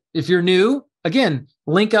you're new, again,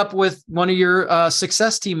 link up with one of your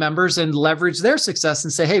success team members and leverage their success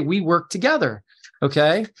and say, hey, we work together.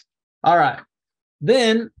 Okay. All right.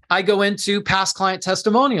 Then I go into past client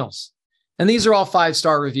testimonials, and these are all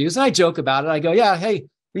 5-star reviews. And I joke about it. I go, yeah, hey,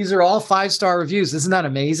 these are all 5-star reviews. Isn't that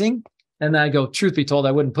amazing? And then I go, truth be told,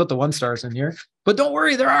 I wouldn't put the 1 stars in here, but don't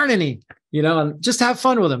worry, there aren't any, and just have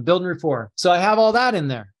fun with them, building rapport. So I have all that in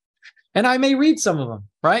there, and I may read some of them,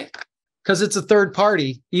 right? Because it's a third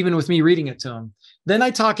party, even with me reading it to them. Then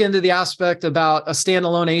I talk into the aspect about a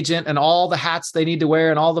standalone agent and all the hats they need to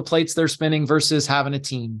wear and all the plates they're spinning versus having a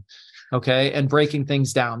team. Okay. And breaking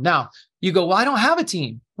things down. Now you go, well, I don't have a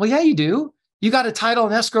team. Well, yeah, you do. You got a title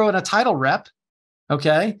and escrow and a title rep.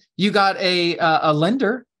 Okay. You got a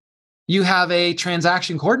lender. You have a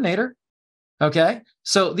transaction coordinator. Okay.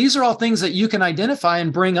 So these are all things that you can identify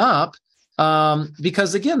and bring up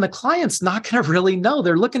because, again, the client's not going to really know.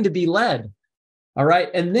 They're looking to be led. All right.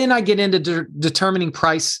 And then I get into determining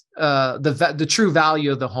price, the true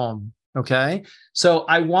value of the home. Okay. So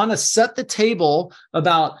I want to set the table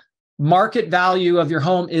about market value of your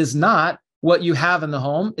home is not what you have in the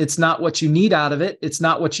home. It's not what you need out of it. It's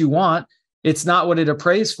not what you want. It's not what it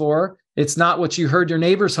appraised for. It's not what you heard your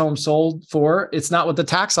neighbor's home sold for. It's not what the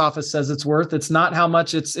tax office says it's worth. It's not how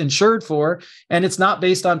much it's insured for. And it's not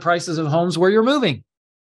based on prices of homes where you're moving.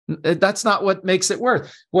 That's not what makes it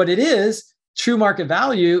worth. What it is, true market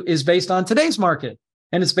value is based on today's market.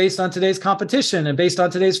 And it's based on today's competition and based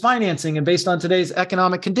on today's financing and based on today's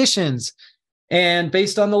economic conditions and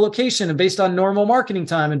based on the location and based on normal marketing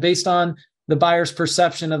time and based on the buyer's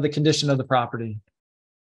perception of the condition of the property.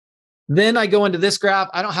 Then I go into this graph.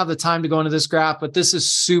 I don't have the time to go into this graph, but this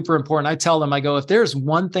is super important. I tell them, I go, if there's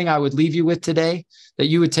one thing I would leave you with today that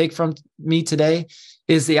you would take from me today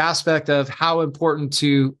is the aspect of how important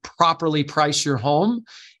to properly price your home.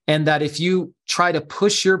 And that if you try to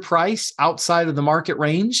push your price outside of the market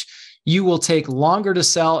range, you will take longer to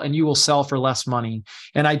sell and you will sell for less money.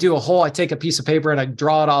 And I take a piece of paper and I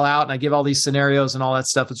draw it all out and I give all these scenarios and all that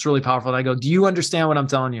stuff. It's really powerful. And I go, do you understand what I'm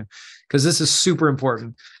telling you? Because this is super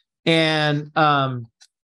important. And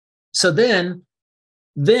so then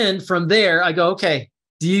from there, I go, okay,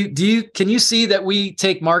 can you see that we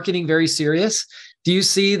take marketing very serious? Do you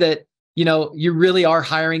see that, you really are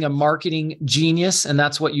hiring a marketing genius and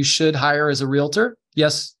that's what you should hire as a realtor?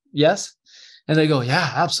 Yes. Yes. And they go,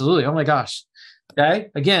 yeah, absolutely. Oh my gosh. Okay.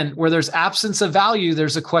 Again, where there's absence of value,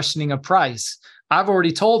 there's a questioning of price. I've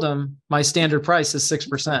already told them my standard price is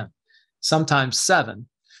 6%, sometimes 7%.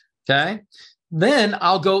 Okay. Then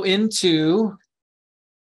I pull into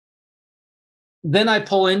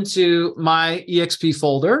my EXP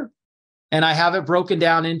folder and I have it broken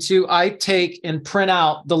down into, I take and print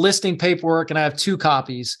out the listing paperwork and I have 2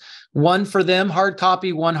 copies, one for them, hard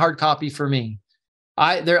copy, one hard copy for me.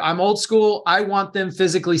 I'm old school. I want them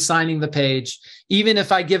physically signing the page. Even if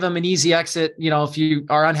I give them an easy exit, if you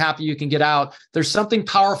are unhappy, you can get out. There's something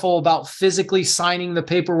powerful about physically signing the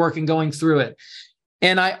paperwork and going through it.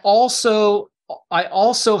 And I also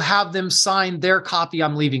have them sign their copy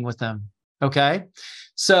I'm leaving with them. Okay.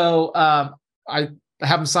 So I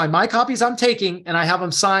have them sign my copies I'm taking, and I have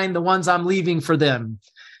them sign the ones I'm leaving for them.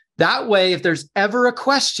 That way, if there's ever a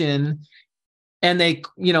question and they,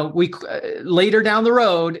 we later down the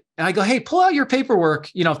road, and I go, hey, pull out your paperwork.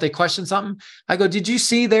 If they question something, I go, did you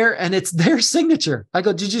see there? And it's their signature. I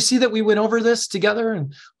go, did you see that we went over this together?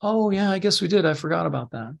 And, oh yeah, I guess we did. I forgot about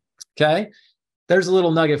that. Okay. There's a little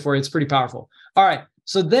nugget for you. It's pretty powerful. All right.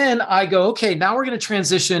 So then I go, okay, now we're going to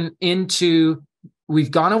transition into, we've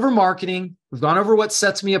gone over marketing. We've gone over what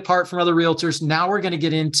sets me apart from other realtors. Now we're going to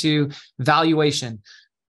get into valuation.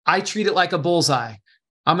 I treat it like a bullseye.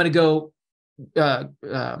 I'm going to go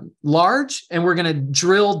large, and we're going to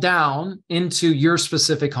drill down into your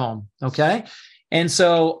specific home. Okay. And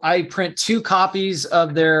so I print 2 copies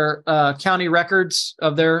of their county records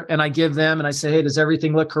and I give them, and I say, hey, does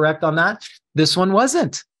everything look correct on that? This one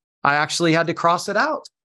wasn't. I actually had to cross it out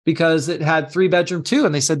because it had 3-bedroom 2.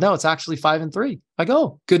 And they said, no, it's actually 5 and 3. I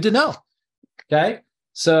go, good to know. Okay.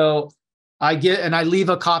 So I leave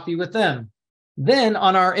a copy with them. Then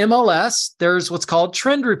on our MLS, there's what's called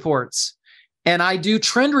trend reports. And I do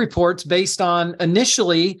trend reports based on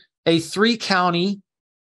initially a 3-county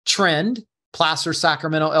trend, Placer,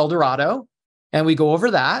 Sacramento, El Dorado. And we go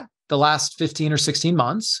over that the last 15 or 16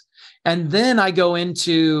 months. And then I go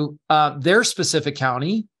into their specific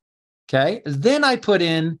county. Okay. Then I put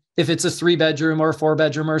in if it's a 3-bedroom or a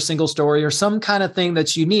 4-bedroom or a single story or some kind of thing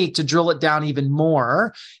that's unique to drill it down even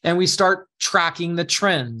more. And we start tracking the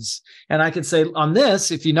trends. And I could say on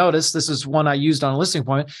this, if you notice, this is one I used on a listing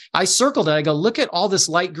appointment. I circled it. I go, look at all this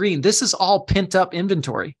light green. This is all pent up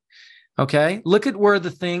inventory. Okay. Look at where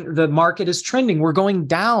the market is trending. We're going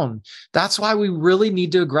down. That's why we really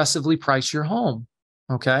need to aggressively price your home.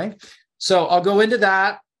 Okay. So I'll go into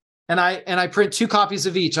that. And I print 2 copies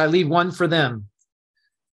of each. I leave one for them.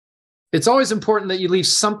 It's always important that you leave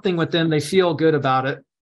something with them. They feel good about it.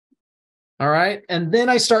 All right. And then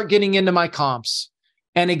I start getting into my comps.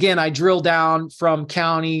 And again, I drill down from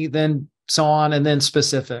county, then so on, and then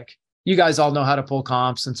specific. You guys all know how to pull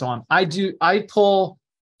comps and so on. I pull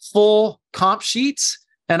full comp sheets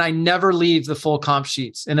and I never leave the full comp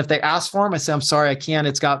sheets. And if they ask for them, I say, I'm sorry, I can't.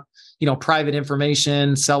 It's got, private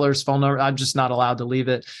information, seller's phone number. I'm just not allowed to leave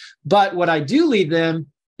it. But what I do leave them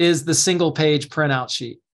is the single page printout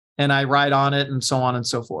sheet. And I write on it and so on and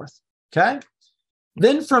so forth. Okay.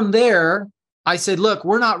 Then from there, I said, look,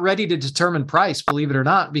 we're not ready to determine price, believe it or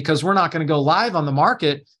not, because we're not going to go live on the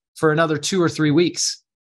market for another 2 or 3 weeks.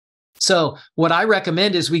 So what I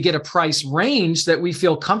recommend is we get a price range that we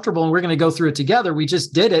feel comfortable, and we're going to go through it together. We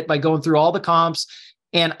just did it by going through all the comps,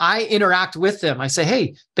 and I interact with them. I say,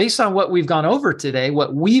 hey, based on what we've gone over today,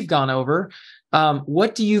 what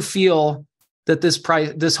do you feel that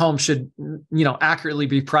this home should, accurately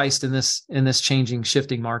be priced in this changing,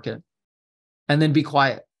 shifting market? And then be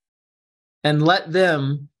quiet and let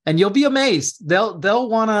them, and you'll be amazed. They'll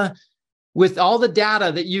want to, with all the data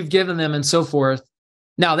that you've given them and so forth.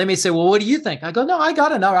 Now they may say, well, what do you think? I go, no, I got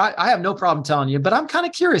to know. I have no problem telling you, but I'm kind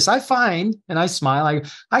of curious. I find, and I smile,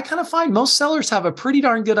 I kind of find most sellers have a pretty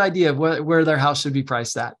darn good idea of where their house should be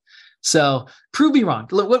priced at. So prove me wrong.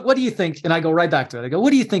 What do you think? And I go right back to it. I go,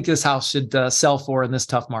 what do you think this house should sell for in this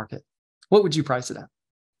tough market? What would you price it at?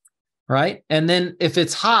 Right. And then if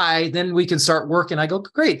it's high, then we can start working. I go,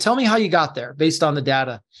 great. Tell me how you got there based on the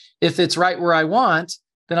data. If it's right where I want,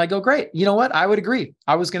 then I go, great. You know what? I would agree.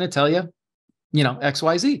 I was going to tell you, X,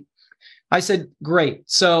 Y, Z. I said, great.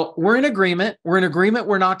 So we're in agreement. We're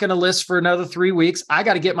not going to list for another 3 weeks. I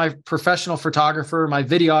got to get my professional photographer, my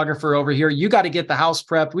videographer over here. You got to get the house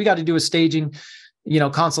prepped. We got to do a staging,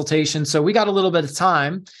 consultation. So we got a little bit of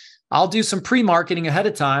time. I'll do some pre-marketing ahead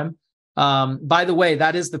of time. By the way,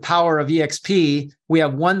 that is the power of EXP. We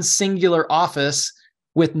have one singular office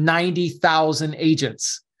with 90,000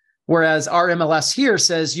 agents. Whereas our MLS here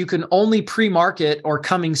says you can only pre-market or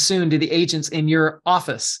coming soon to the agents in your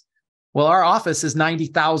office. Well, our office is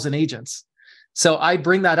 90,000 agents. So I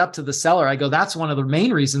bring that up to the seller. I go, that's one of the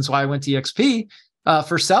main reasons why I went to EXP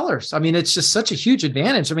for sellers. I mean, it's just such a huge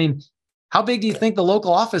advantage. I mean, how big do you think the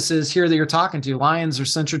local office is here that you're talking to? Lions or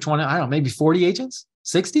Central 20? I don't know, maybe 40 agents,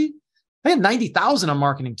 60? I had 90,000 I'm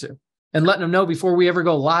marketing to and letting them know before we ever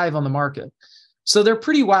go live on the market. So they're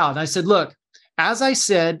pretty wild. And I said, look, as I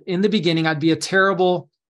said in the beginning, I'd be a terrible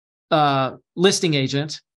listing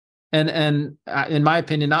agent and in my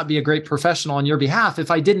opinion, not be a great professional on your behalf if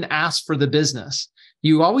I didn't ask for the business.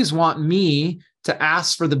 You always want me to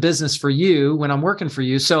ask for the business for you when I'm working for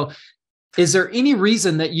you. So is there any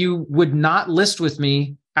reason that you would not list with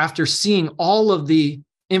me after seeing all of the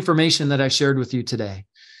information that I shared with you today?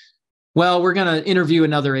 Well, we're going to interview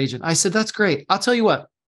another agent. I said, that's great. I'll tell you what,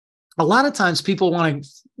 a lot of times people want to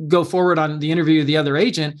go forward on the interview of the other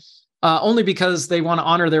agent only because they want to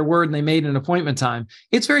honor their word and they made an appointment time.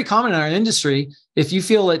 It's very common in our industry. If you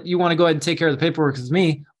feel that you want to go ahead and take care of the paperwork with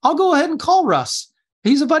me, I'll go ahead and call Russ.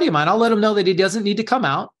 He's a buddy of mine. I'll let him know that he doesn't need to come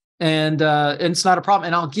out and it's not a problem.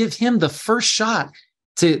 And I'll give him the first shot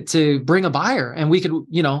to bring a buyer and we could,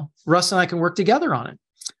 Russ and I can work together on it.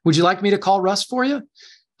 Would you like me to call Russ for you?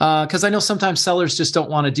 Because I know sometimes sellers just don't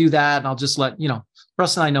want to do that. And I'll just let,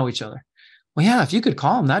 Russ and I know each other. Well, yeah, if you could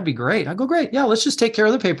call him, that'd be great. I go, great. Yeah, let's just take care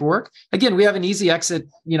of the paperwork. Again, we have an easy exit.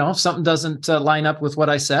 If something doesn't line up with what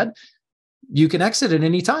I said, you can exit at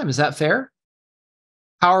any time. Is that fair?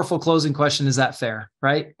 Powerful closing question. Is that fair?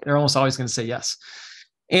 Right? They're almost always going to say yes.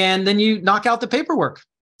 And then you knock out the paperwork.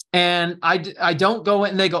 And I don't go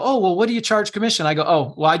in and they go, oh, well, what do you charge commission? I go,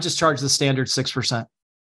 oh, well, I just charge the standard 6%.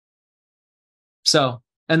 So,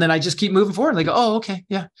 and then I just keep moving forward. And they go, oh, okay.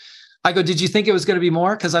 Yeah. I go, did you think it was going to be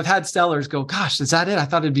more? Because I've had sellers go, gosh, is that it? I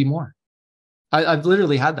thought it'd be more. I've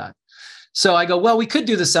literally had that. So I go, well, we could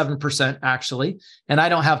do the 7% actually. And I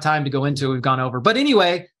don't have time to go into it. We've gone over. But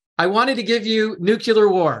anyway, I wanted to give you nuclear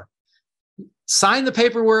war. Sign the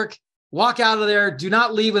paperwork, walk out of there. Do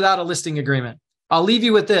not leave without a listing agreement. I'll leave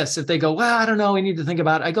you with this. If they go, well, I don't know, we need to think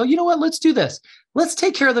about it. I go, you know what? Let's do this. Let's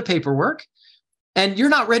take care of the paperwork. And you're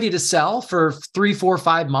not ready to sell for 3, 4,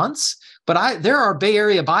 5 months. But there are Bay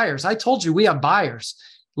Area buyers. I told you we have buyers.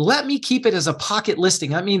 Let me keep it as a pocket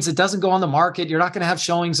listing. That means it doesn't go on the market. You're not going to have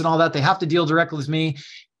showings and all that. They have to deal directly with me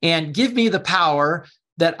and give me the power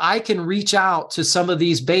that I can reach out to some of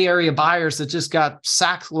these Bay Area buyers that just got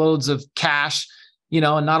sack loads of cash,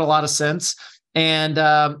 and not a lot of sense. And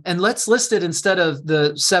let's list it instead of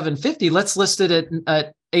the 750. Let's list it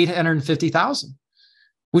at 850,000.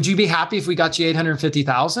 Would you be happy if we got you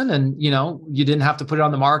 850,000 and, you didn't have to put it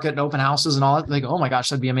on the market and open houses and all that? They go, oh my gosh,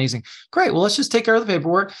 that'd be amazing. Great. Well, let's just take care of the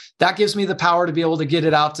paperwork. That gives me the power to be able to get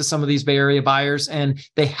it out to some of these Bay Area buyers, and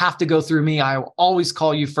they have to go through me. I will always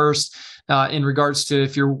call you first in regards to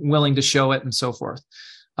if you're willing to show it and so forth.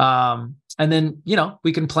 And then,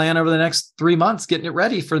 we can plan over the next 3 months, getting it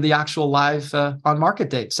ready for the actual live on market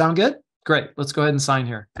date. Sound good? Great. Let's go ahead and sign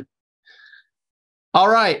here. All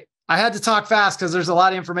right. I had to talk fast because there's a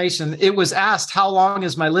lot of information. It was asked, how long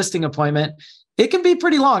is my listing appointment? It can be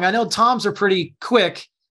pretty long. I know Tom's are pretty quick,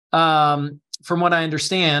 from what I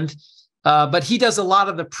understand. But he does a lot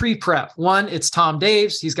of the pre-prep. One, it's Tom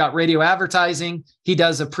Daves. He's got radio advertising. He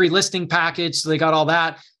does a pre-listing package. So they got all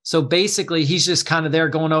that. So basically, he's just kind of there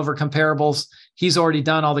going over comparables. He's already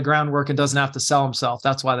done all the groundwork and doesn't have to sell himself.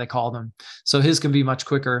 That's why they call them. So his can be much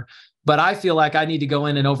quicker. But I feel like I need to go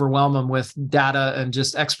in and overwhelm him with data and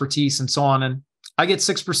just expertise and so on. And I get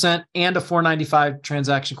 6% and a $4.95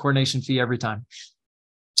 transaction coordination fee every time.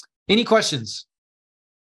 Any questions?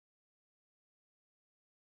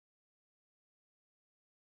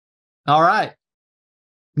 All right.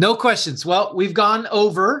 No questions. Well, we've gone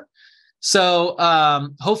over. So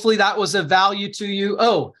hopefully that was of value to you.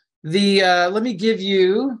 Oh, let me give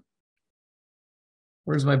you,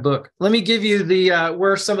 where's my book? Let me give you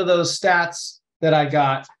where are some of those stats that I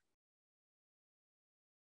got.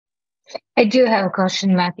 I do have a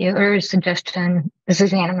question, Matthew, or a suggestion. This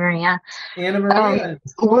is Anna Maria. Anna Maria.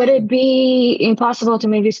 Would it be impossible to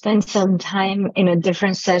maybe spend some time in a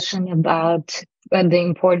different session about the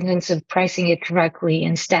importance of pricing it correctly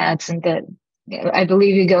in stats, and that I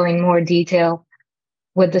believe you go in more detail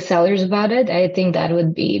with the sellers about it? I think that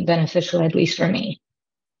would be beneficial, at least for me.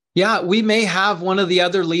 Yeah, we may have one of the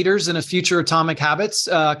other leaders in a future Atomic Habits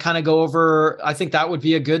kind of go over. I think that would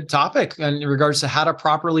be a good topic in regards to how to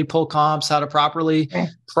properly pull comps, how to properly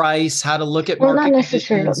price, how to look at market not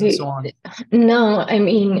necessarily, and so on. No, I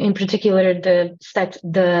mean, in particular,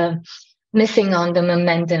 the missing on the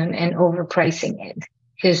momentum and overpricing it.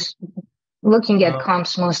 Because looking at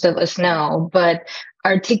comps, most of us know, but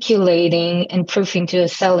articulating and proofing to a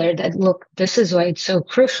seller that, look, this is why it's so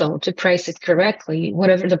crucial to price it correctly,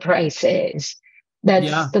 whatever the price is.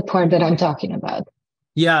 That's the part that I'm talking about.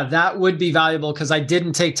 Yeah, that would be valuable, because I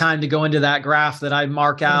didn't take time to go into that graph that I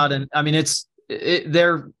mark out. And I mean, it's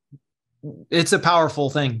a powerful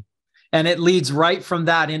thing. And it leads right from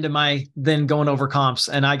that into my then going over comps.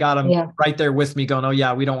 And I got them right there with me going, oh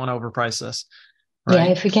yeah, we don't want to overprice this. Right?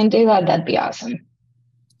 Yeah, if we can do that, that'd be awesome.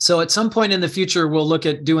 So at some point in the future, we'll look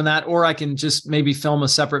at doing that, or I can just maybe film a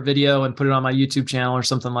separate video and put it on my YouTube channel or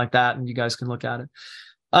something like that, and you guys can look at it.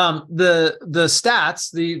 The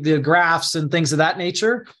stats, the graphs and things of that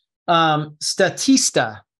nature,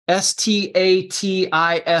 Statista,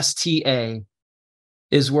 Statista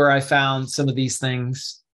is where I found some of these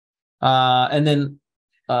things. And then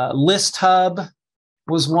List Hub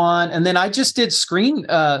was one. And then I just did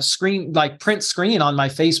print screen on my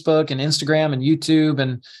Facebook and Instagram and YouTube.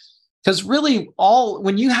 And because really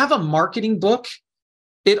when you have a marketing book,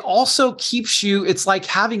 it also keeps you, it's like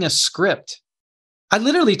having a script. I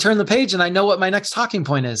literally turn the page and I know what my next talking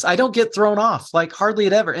point is. I don't get thrown off, like hardly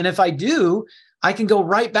it ever. And if I do, I can go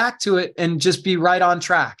right back to it and just be right on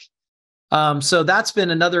track. So that's been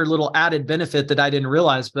another little added benefit that I didn't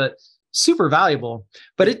realize, but super valuable.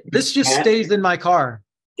 But this just stays in my car.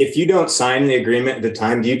 If you don't sign the agreement at the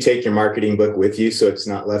time, do you take your marketing book with you so it's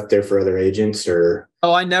not left there for other agents? Or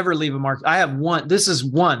I never leave a mark. I have one. This is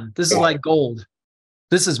like gold.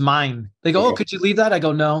 This is mine. They go, oh, could you leave that? I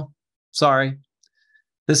go, no, sorry.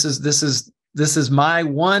 This is my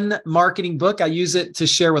one marketing book. I use it to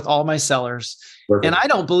share with all my sellers. Perfect. And I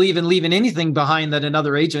don't believe in leaving anything behind that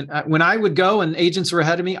another agent. When I would go and agents were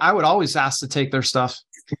ahead of me, I would always ask to take their stuff.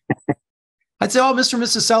 I'd say, oh, Mr. and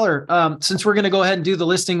Mrs. Seller, since we're going to go ahead and do the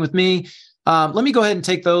listing with me, let me go ahead and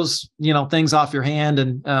take those, things off your hand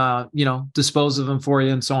and, dispose of them for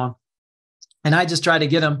you and so on. And I just try to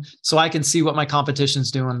get them so I can see what my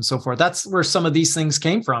competition's doing and so forth. That's where some of these things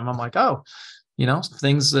came from. I'm like, oh,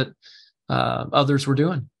 things that others were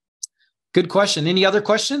doing. Good question. Any other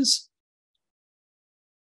questions?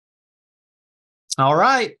 All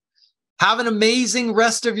right. Have an amazing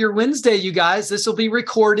rest of your Wednesday, you guys. This will be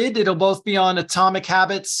recorded. It'll both be on Atomic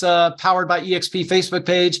Habits, powered by EXP Facebook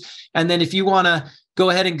page. And then if you want to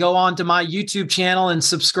go ahead and go on to my YouTube channel and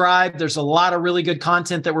subscribe, there's a lot of really good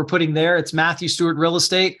content that we're putting there. It's Matthew Stewart Real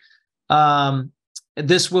Estate.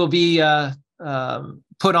 This will be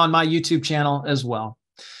put on my YouTube channel as well.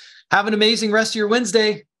 Have an amazing rest of your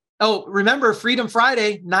Wednesday. Oh, remember, Freedom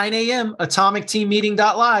Friday, 9 a.m.,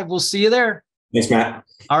 atomicteammeeting.live. We'll see you there. Thanks, Matt.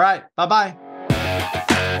 All right. Bye-bye.